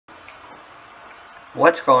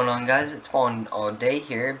What's going on, guys? It's Fallen All Day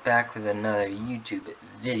here, back with another YouTube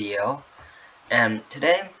video. And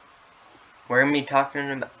today, we're going to be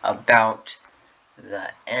talking about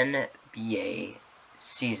the NBA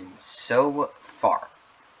season so far.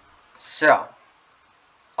 So,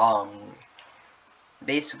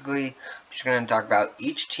 basically, I'm just going to talk about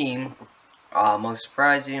each team, most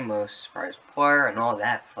surprising, most surprised player, and all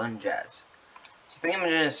that fun jazz. So I think I'm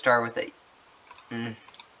going to start with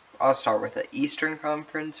I'll start with the Eastern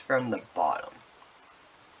Conference from the bottom.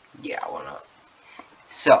 Yeah, why not?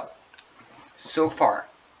 So far,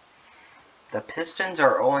 the Pistons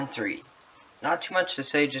are 0-3. Not too much to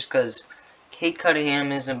say just because Kate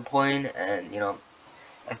Cunningham isn't playing, and,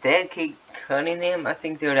 if they had Kate Cunningham, I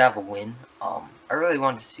think they would have a win. I really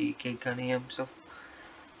want to see Kate Cunningham,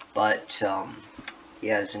 but, he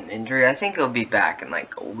has an injury. I think he'll be back in,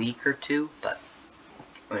 like, a week or two, but,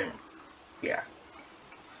 I mean, yeah.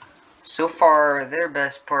 So far, their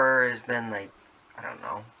best player has been, like, I don't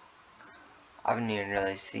know. I haven't even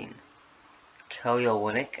really seen Kelly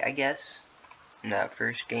Olynyk, I guess, in that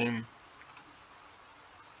first game.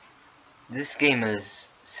 This game is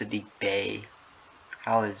Sadiq Bey.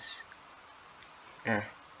 How is...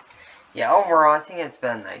 Yeah, overall, I think it's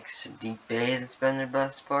been, like, Sadiq Bey that's been their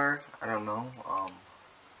best player. I don't know. I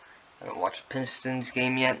haven't watched Pistons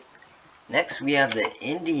game yet. Next, we have the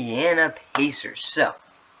Indiana Pacers. So,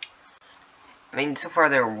 I mean, so far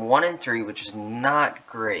they're 1-3, which is not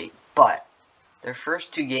great. But, their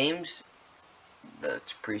first two games,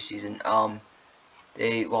 that's preseason,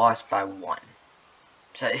 they lost by 1.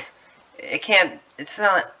 So, it's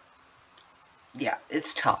not, yeah,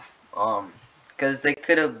 it's tough. Because they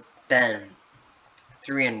could have been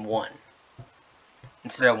 3-1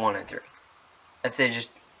 instead of 1-3. If they just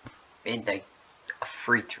made like a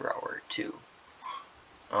free throw or two.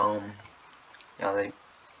 They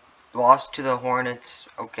lost to the Hornets,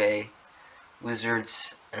 okay.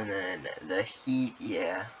 Wizards, and then the Heat,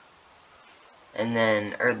 yeah. And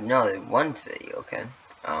then, no, they won today, okay.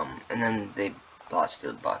 And then they lost to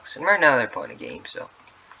the Bucks, and right now they're playing a game, so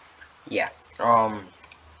yeah.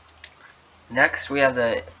 Next we have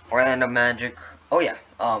the Orlando Magic. Oh yeah.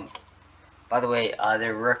 By the way,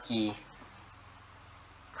 their rookie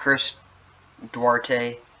Chris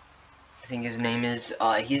Duarte, I think his name is,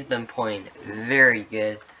 he's been playing very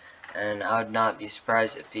good, and I would not be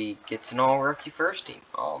surprised if he gets an all-rookie first team.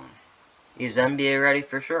 He's NBA ready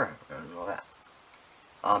for sure. I don't know that.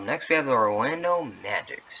 Next we have the Orlando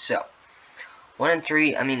Magic. So,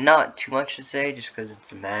 1-3. I mean, not too much to say, just because it's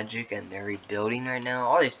the Magic and they're rebuilding right now.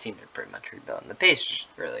 All these teams are pretty much rebuilding. The Pacers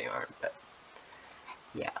really aren't, but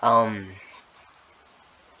yeah.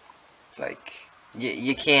 Like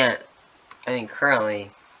you can't. I mean, currently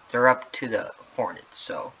they're up to the Hornets,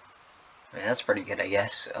 so I mean, that's pretty good, I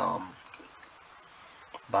guess.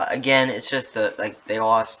 But again, it's just like they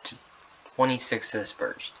lost 26 to the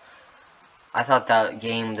Spurs. I thought that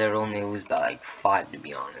game they'd only lose by like 5, to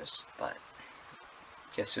be honest, but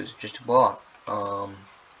guess it was just a blowout.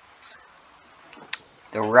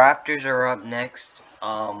 The Raptors are up next.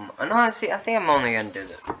 And honestly, I think I'm only gonna do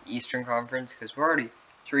the Eastern Conference because we're already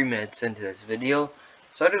 3 minutes into this video,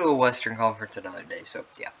 so I'll do a Western Conference another day. So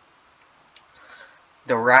yeah.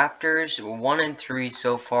 The Raptors 1-3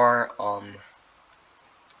 so far.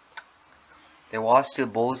 They lost to the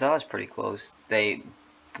Bulls. That was pretty close. They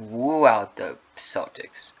blew out the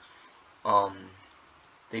Celtics.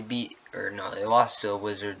 They lost to the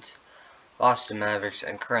Wizards, lost to Mavericks,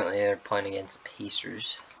 and currently they're playing against the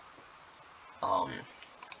Pacers.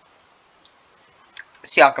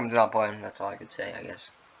 Siakam's not playing. That's all I could say, I guess.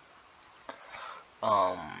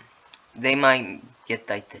 They might get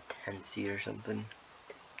like the 10th seed or something.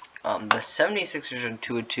 The 76ers are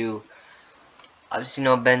 2-2. Obviously,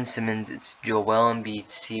 no Ben Simmons. It's Joel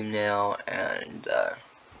Embiid's team now, and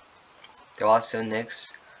they lost to the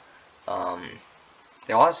Knicks.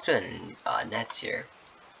 They lost to Nets here.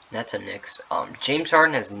 Nets and Knicks. James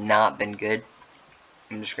Harden has not been good.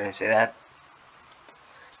 I'm just gonna say that.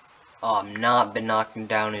 Not been knocking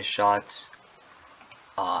down his shots.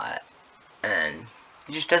 And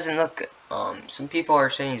he just doesn't look good. Some people are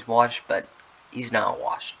saying he's washed, but he's not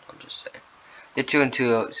washed. I'm just saying. The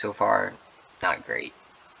 2-2 so far, not great,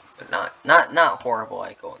 but not horrible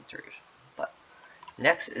like 0-3. But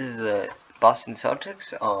next is the Boston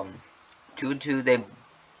Celtics. 2-2. They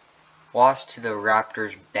lost to the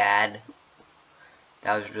Raptors bad.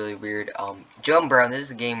 That was really weird. Jaylen Brown. This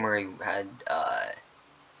is a game where he had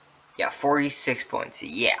 46 points.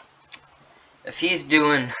 Yeah. If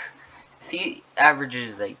he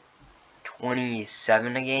averages like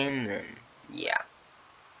 27 a game, then yeah.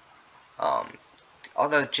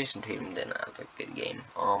 although Jason Tatum didn't have a good game.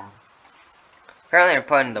 Currently they're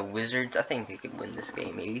playing the Wizards. I think they could win this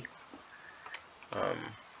game, maybe.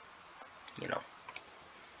 You know.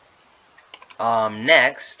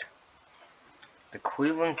 Next, the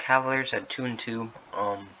Cleveland Cavaliers at 2-2.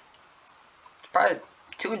 It's probably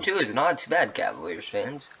 2-2 is not too bad, Cavaliers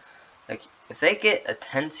fans. Like, if they get a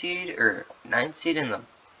 10 seed or 9 seed in the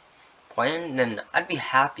play-in, then I'd be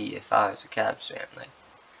happy if I was a Cavs fan. Like,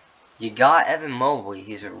 you got Evan Mobley.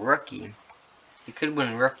 He's a rookie. He could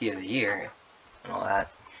win Rookie of the Year and all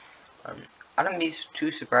that. I don't be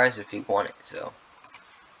too surprised if he won it. So,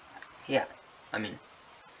 yeah. I mean,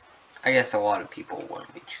 I guess a lot of people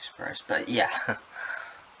wouldn't be too surprised. But, yeah.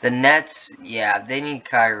 The Nets, yeah, they need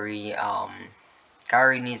Kyrie.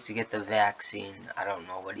 Kyrie needs to get the vaccine. I don't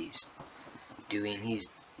know what he's doing.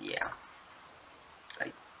 Yeah.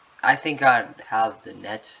 Like, I think I'd have the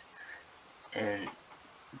Nets in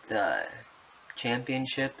the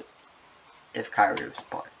championship if Kyrie was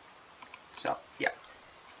playing. So, yeah.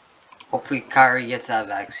 Hopefully Kyrie gets that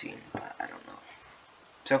vaccine, but I don't know.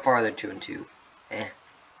 So far they're 2-2.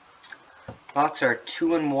 Bucks are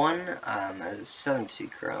 2-1 as a 7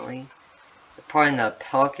 seed currently. They're playing the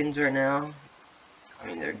Pelicans right now. I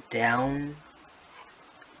mean, they're down.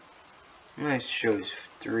 It shows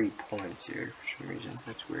 3 points here for some reason.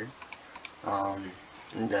 That's weird.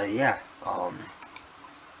 Yeah.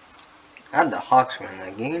 I had the Hawks winning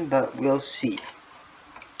that game, but we'll see.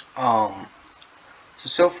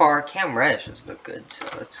 So far, Cam Reddish has looked good, so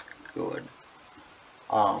that's good.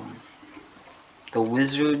 The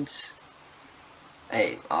Wizards.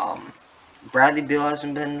 Hey, Bradley Beal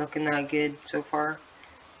hasn't been looking that good so far.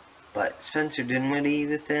 But Spencer Dinwiddie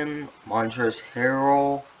with him, Montrezl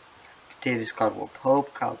Harrell, Davis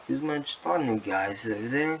Caldwell-Pope, Kyle Kuzma, just a lot of new guys that are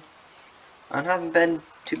there. I haven't been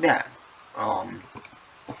too bad. So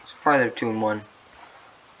far they're 2-1.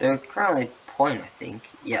 They're currently playing, I think.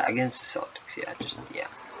 Yeah, against the Celtics. Yeah,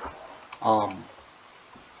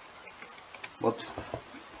 whoops.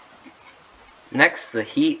 Next, the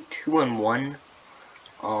Heat, 2-1.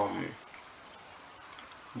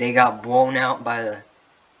 They got blown out by the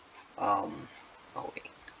oh wait.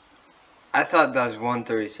 I thought that was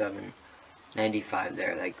 137-95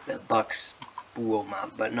 there, like the Bucks blew them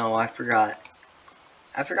out, but no, I forgot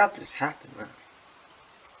this happened, man.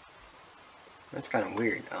 That's kind of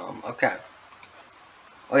weird. Okay.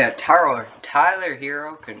 Oh yeah, Tyler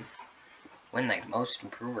Hero can win like most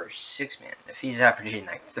improved or 6-man if he's averaging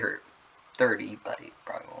like 30, but he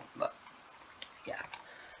probably won't. But yeah,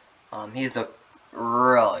 he's looked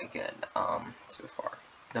really good so far.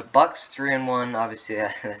 The Bucks 3-1. Obviously,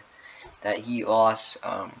 that Heat loss.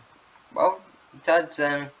 Well, besides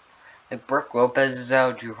then, like Brook Lopez is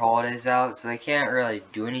out, Drew Holiday's out, so they can't really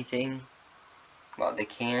do anything. Well, they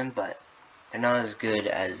can, but they're not as good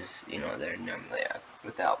as they're normally at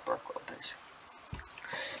without Brook Lopez.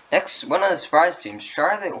 Next, one of the surprise teams,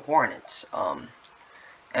 Charlotte Hornets.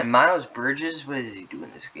 And Miles Bridges, what is he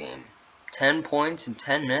doing this game? 10 points in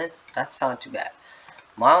 10 minutes? That's not too bad.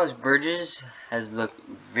 Miles Bridges has looked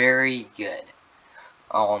very good.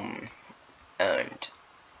 And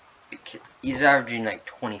he's averaging like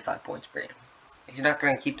 25 points per game. He's not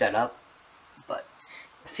going to keep that up, but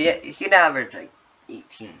if he could average like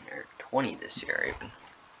 18 or 20 this year even.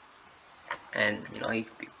 And, he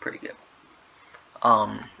could be pretty good.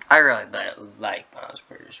 I really like Miles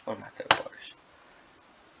Bridges, one of my favorite players.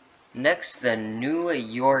 Next, the New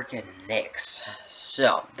York Knicks.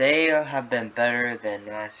 So, they have been better than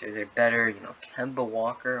last year. They're better, Kemba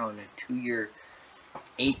Walker on a 2-year,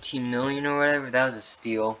 $18 million or whatever. That was a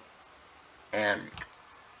steal. And,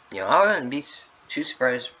 I wouldn't be too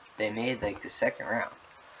surprised if they made, like, the second round.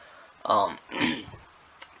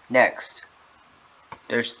 Next,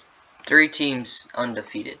 there's 3 teams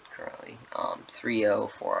undefeated currently. 3-0,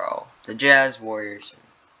 4-0. The Jazz, Warriors, and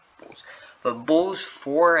Bulls. But Bulls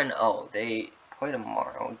 4-0. They play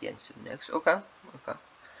tomorrow against the Knicks. Okay.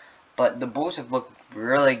 But the Bulls have looked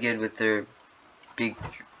really good with their big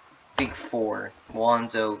 4: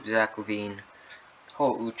 Lonzo, Zach LaVine,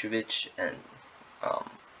 Cole Uchovic, and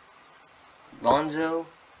Lonzo,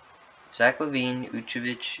 Zach LaVine,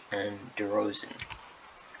 Uchovic, and DeRozan.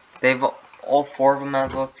 All 4 of them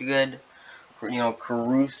have looked good.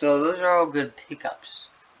 Caruso. Those are all good pickups.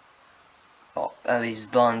 Well, at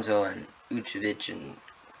least Lonzo and Uchovic.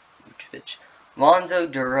 Lonzo,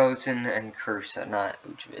 DeRozan, and Caruso, not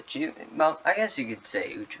Uchovic. Well, I guess you could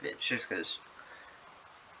say Uchovic just because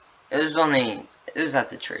it was at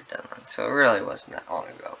the trade deadline, so it really wasn't that long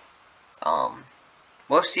ago.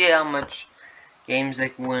 We'll see how much games they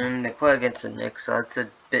can win. They play against the Knicks, so it's a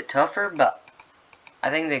bit tougher, but I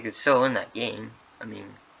think they could still win that game. I mean,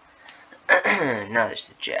 now there's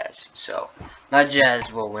the Jazz. So, my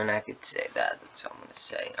Jazz will win, I could say that. That's all I'm going to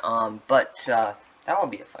say. That will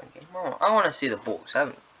be a fun game. I want to see the Bulls.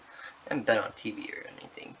 I haven't been on TV or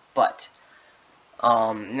anything. But,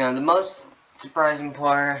 the most surprising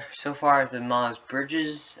player so far has been Miles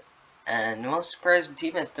Bridges. And the most surprising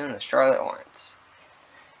team has been the Charlotte Hornets.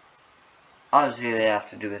 Obviously, they have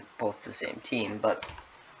to do with both the same team, but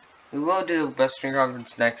we will do the Western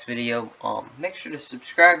Conference next video. Make sure to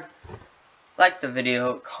subscribe, like the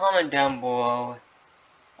video, comment down below,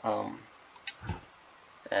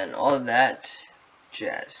 and all of that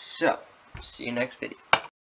jazz. So, see you next video.